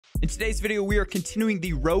In today's video, we are continuing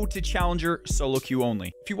the Road to Challenger solo queue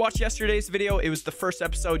only. If you watched yesterday's video, it was the first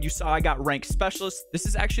episode. You saw I got ranked specialist. This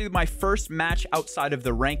is actually my first match outside of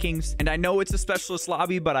the rankings, and I know it's a specialist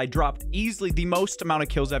lobby, but I dropped easily the most amount of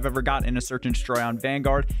kills I've ever gotten in a search and destroy on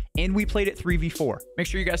Vanguard, and we played it 3v4. Make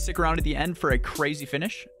sure you guys stick around at the end for a crazy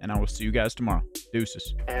finish, and I will see you guys tomorrow.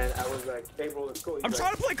 Deuces. And I was like, hey bro, let's go. I'm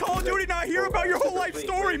trying to play Call of Duty, not hear about your whole life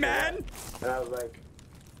story, man. And I was like,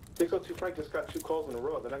 602 Frank just got 2 calls in a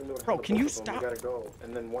row. They're not gonna be able to bro, can you stop? We gotta go.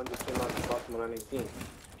 And then one just came out and cost him 118.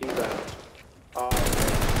 He's like, so I'm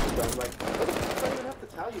like, what do I even have to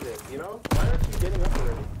tell you this? You know? Why aren't you getting up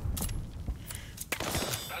already?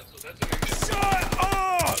 Shut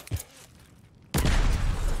up!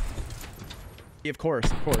 Yeah, of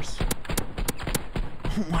course, of course.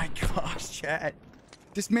 Oh my gosh, chat.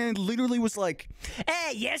 This man literally was like,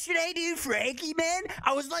 hey, yesterday, dude, Frankie, man,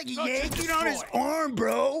 I was like yanking on his arm,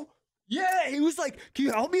 bro. Yeah, he was like, can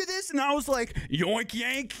you help me with this? And I was like, yoink,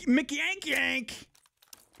 yank, McYank, yank.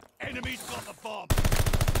 Enemies got the bomb.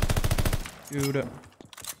 Dude,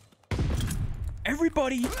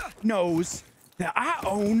 everybody knows that I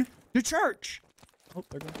own the church. Oh,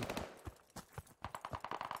 there goes.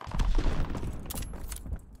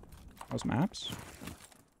 Those maps.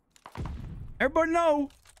 Everybody know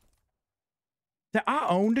that I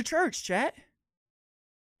own the church, chat.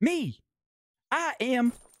 Me. I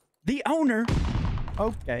am the owner.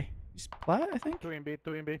 Okay. He's plat, I think. 2 in B,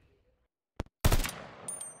 2 in B.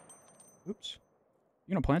 Oops.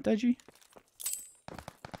 You gonna plant that, G?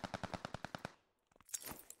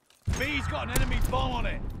 B's got an enemy bomb on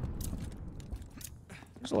it.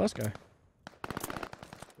 Where's the last guy?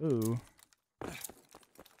 Ooh.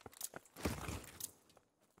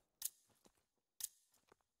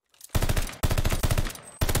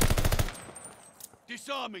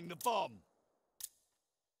 Disarming the bomb.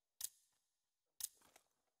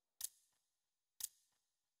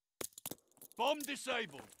 Bomb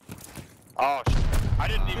disabled. Oh, shit. I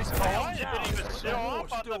didn't even This show bomb's up. out. Didn't even The show war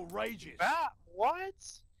up on still the rages. map.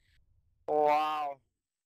 What? Wow.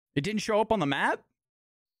 It didn't show up on the map?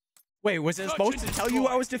 Wait, was it supposed to tell you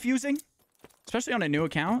I was defusing? Especially on a new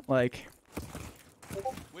account? Like,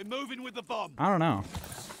 We're moving with the bomb. I don't know.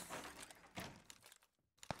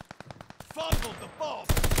 Fumbled the bomb.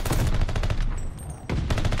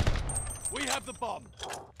 We have the bomb.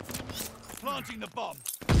 Planting the bomb.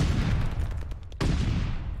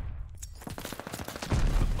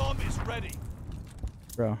 The bomb is ready.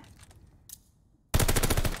 Bro.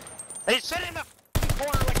 He's sitting in the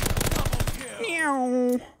corner like Double kill.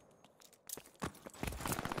 Meow.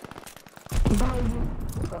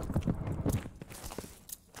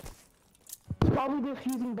 Probably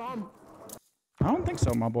defusing bomb. I don't think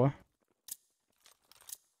so, my boy.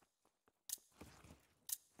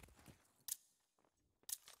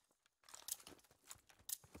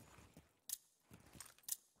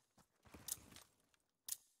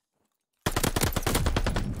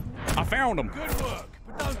 I found him. Good work,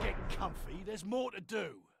 but don't get comfy. There's more to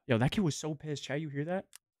do. Yo, that kid was so pissed. Chad, you hear that?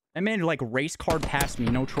 That man like race card past me,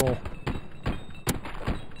 no troll.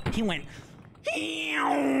 He went.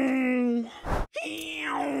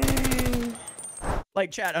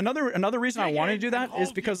 Like, Chad, another reason I wanted to do that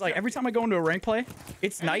is because like every time I go into a rank play,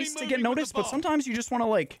 it's nice to get noticed, but sometimes you just want to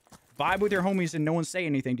like vibe with your homies and no one say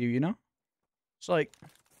anything to you, you know? It's like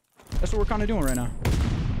that's what we're kind of doing right now.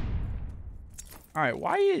 All right,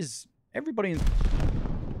 why is everybody?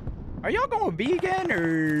 Are y'all going B again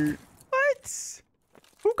or what?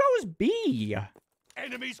 Who goes B?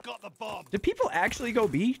 Enemies got the bomb. Did people actually go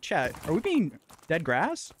B? Chat, are we being dead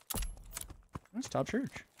grass? That's top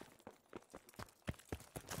church.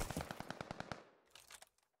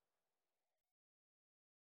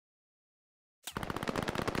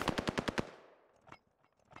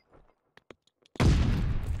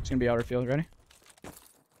 It's gonna be outer field. Ready?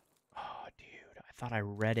 Oh, dude, I thought I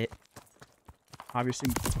read it.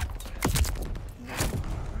 Obviously.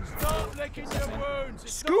 Stop licking your wounds.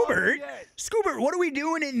 It's not over Scoobert? yet. Scoobert, what are we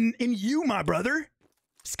doing in you, my brother?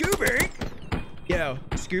 Scoobert? Yo,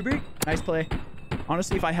 Scoobert, nice play.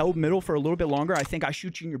 Honestly, if I held middle for a little bit longer, I think I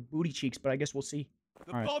shoot you in your booty cheeks, but I guess we'll see.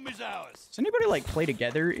 The All right. bomb is ours. Does anybody like play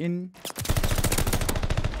together in?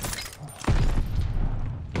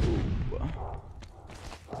 Ooh.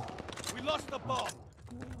 We lost the bomb.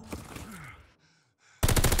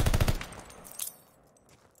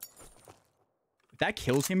 If that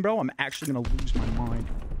kills him, bro, I'm actually gonna lose my mind.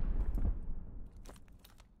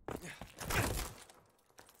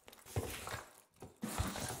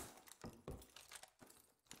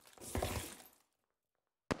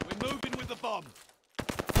 We're moving with the bomb.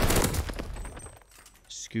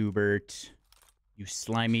 Scoobert, You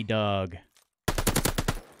slimy dog.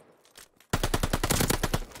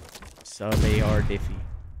 So they are diffy.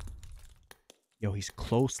 Yo, he's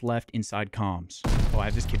close left inside comms. Oh, I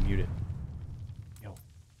have this kid muted. Yo.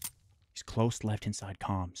 He's close left inside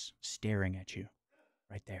comms. Staring at you.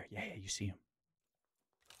 Right there. Yeah, you see him.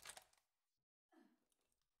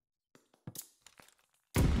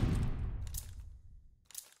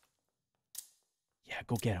 Yeah,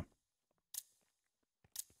 go get him.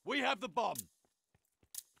 We have the bomb.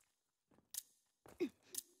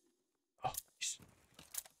 Oh,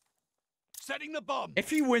 Setting the bomb. if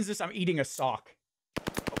he wins this, I'm eating a sock.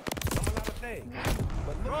 Someone had a thing.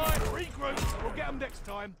 Right, regroup. We'll get them next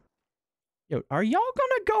time. Yo, are y'all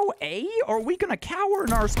gonna go A, or are we gonna cower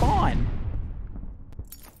in our spawn?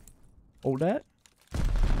 Hold that.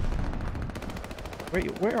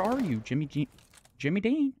 Wait, where are you, Jimmy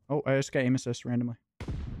Dean? Oh, I just got aim assist randomly.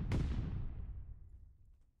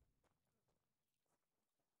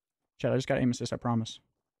 Chat, I just got aim assist, I promise.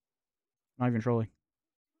 Not even trolling.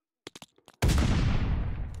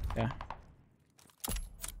 Yeah.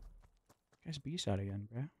 Guy's beast out again,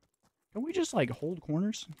 bro. Can we just, like, hold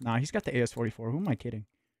corners? Nah, he's got the AS-44. Who am I kidding?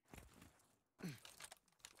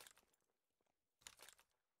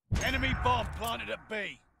 Enemy bomb planted at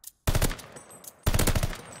B.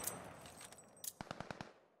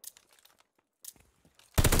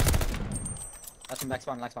 That's him, next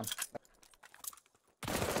one, next one.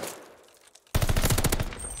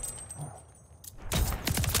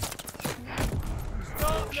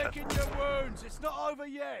 Stop licking your wounds. It's not over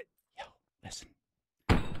yet. Yo, listen.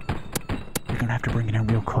 We're gonna have to bring it in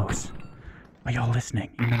real close. Are y'all listening?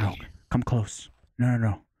 No. Come close.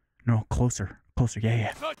 No, closer. Closer,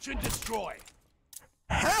 yeah. Touch and destroy.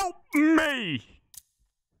 Help me!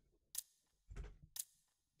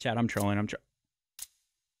 Chad, I'm trolling,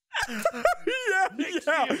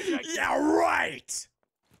 yeah, right!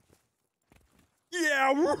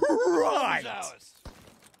 Yeah, right! Ours.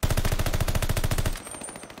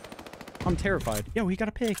 I'm terrified. Yo, he got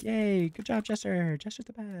a pick. Yay, good job, Jester. Jester's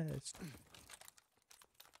the best.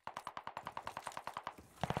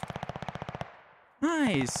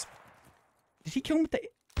 Nice. Did he kill him with the...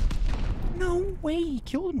 No way, he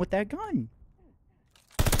killed him with that gun.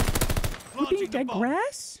 Who beat that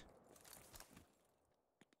grass?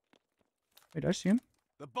 Wait, did I see him?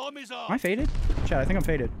 The bomb is off. Am I faded? Chad, I think I'm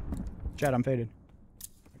faded. Chad, I'm faded.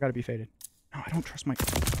 I gotta be faded. No, I don't trust my...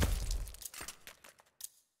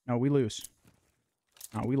 No, we lose.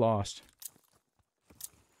 No, we lost.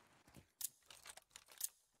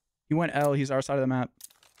 He went L. He's our side of the map.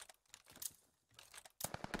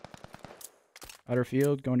 Outer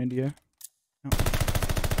field, going into you. No.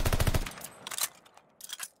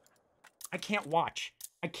 I can't watch.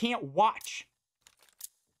 I can't watch.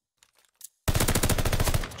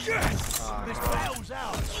 Yes! This battle's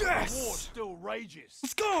ours. Yes! The war still rages.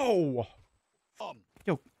 Let's go! Bomb.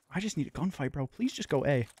 Yo, I just need a gunfight, bro. Please just go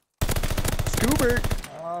A. Scoobert!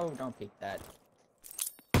 Oh, don't peek that.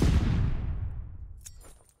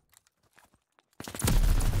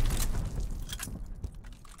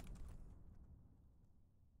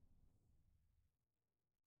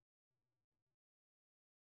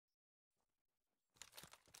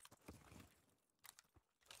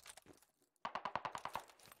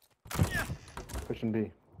 Pushing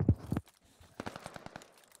B.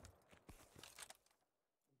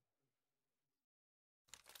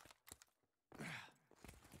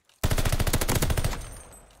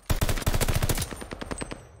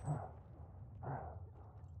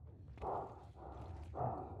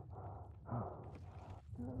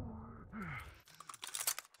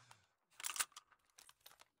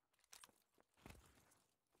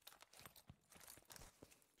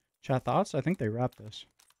 Chat thoughts? I think they wrapped this.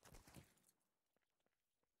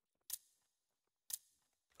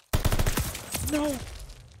 No!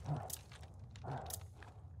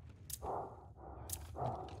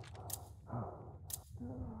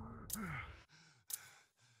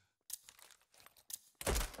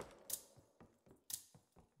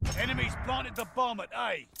 Enemies planted the bomb at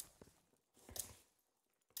A.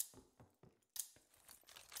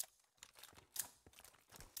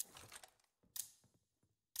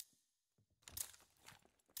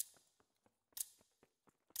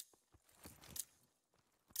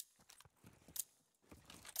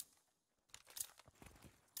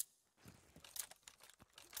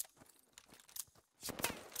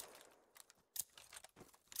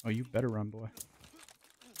 Oh, you better run, boy.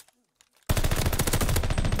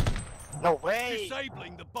 No way!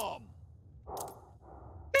 Disabling the bomb.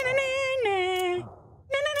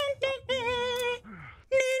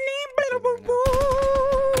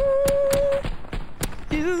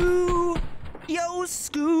 Yo,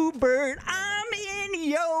 Scoobert, I'm in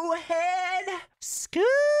your head. Scoobert.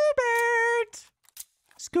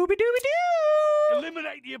 Scooby-Dooby-Doo.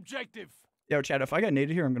 Eliminate the objective. Yo, Chad, if I get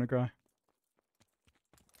naded here, I'm gonna cry.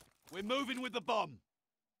 We're moving with the bomb.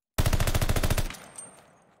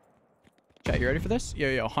 Chat, you ready for this?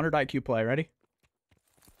 Yo, 100 IQ play. Ready?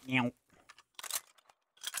 Meow.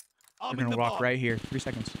 I'm We're in gonna the walk bomb. right here. 3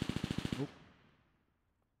 seconds. Oop.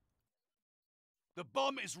 The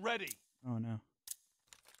bomb is ready. Oh no.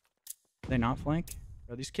 Do they not flank?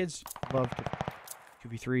 Bro, these kids love to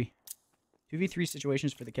 2v3. 2v3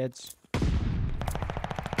 situations for the kids.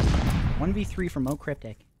 1v3 for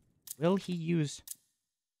Mocryptic. Will he use...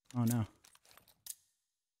 Oh no.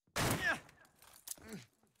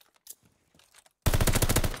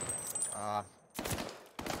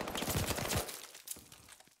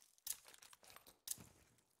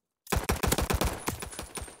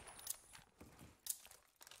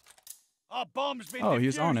 Our bomb's been Oh, he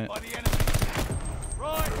was on defused it. by the enemy.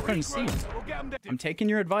 Right, couldn't see him. regroup. We'll get 'em down. I'm taking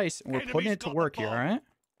your advice and we're putting Enemy's it to got the work here, bomb. alright?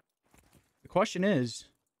 The question is,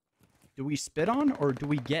 do we spit on or do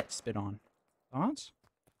we get spit on? Thoughts?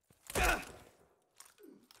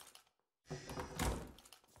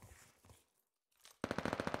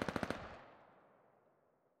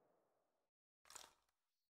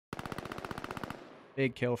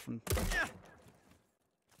 Big kill from...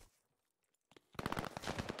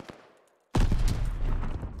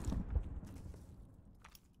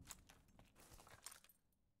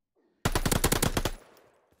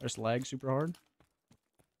 There's lag super hard.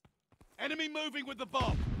 Enemy moving with the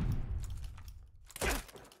bomb.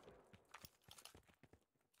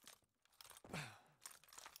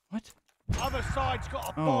 What? Other side's got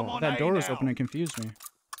a bomb Oh, on that A door was now. open and confused me.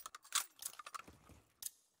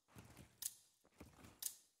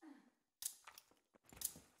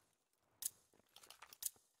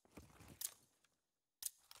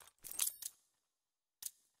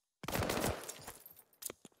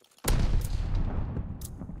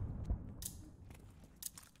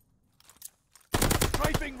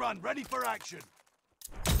 Strafing run, ready for action.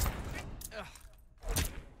 Slide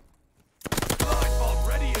bomb,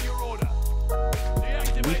 ready in your order. We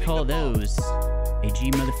Deactivating call the bomb. those a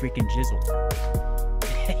G motherfreaking jizzle.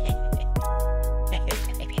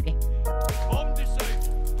 Bomb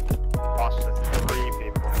disabled. Lost to 3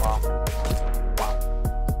 people. Wow. Wow.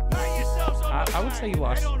 Pat yourselves on the I would back say you and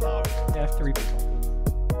lost. head on home. Yeah, 3 people.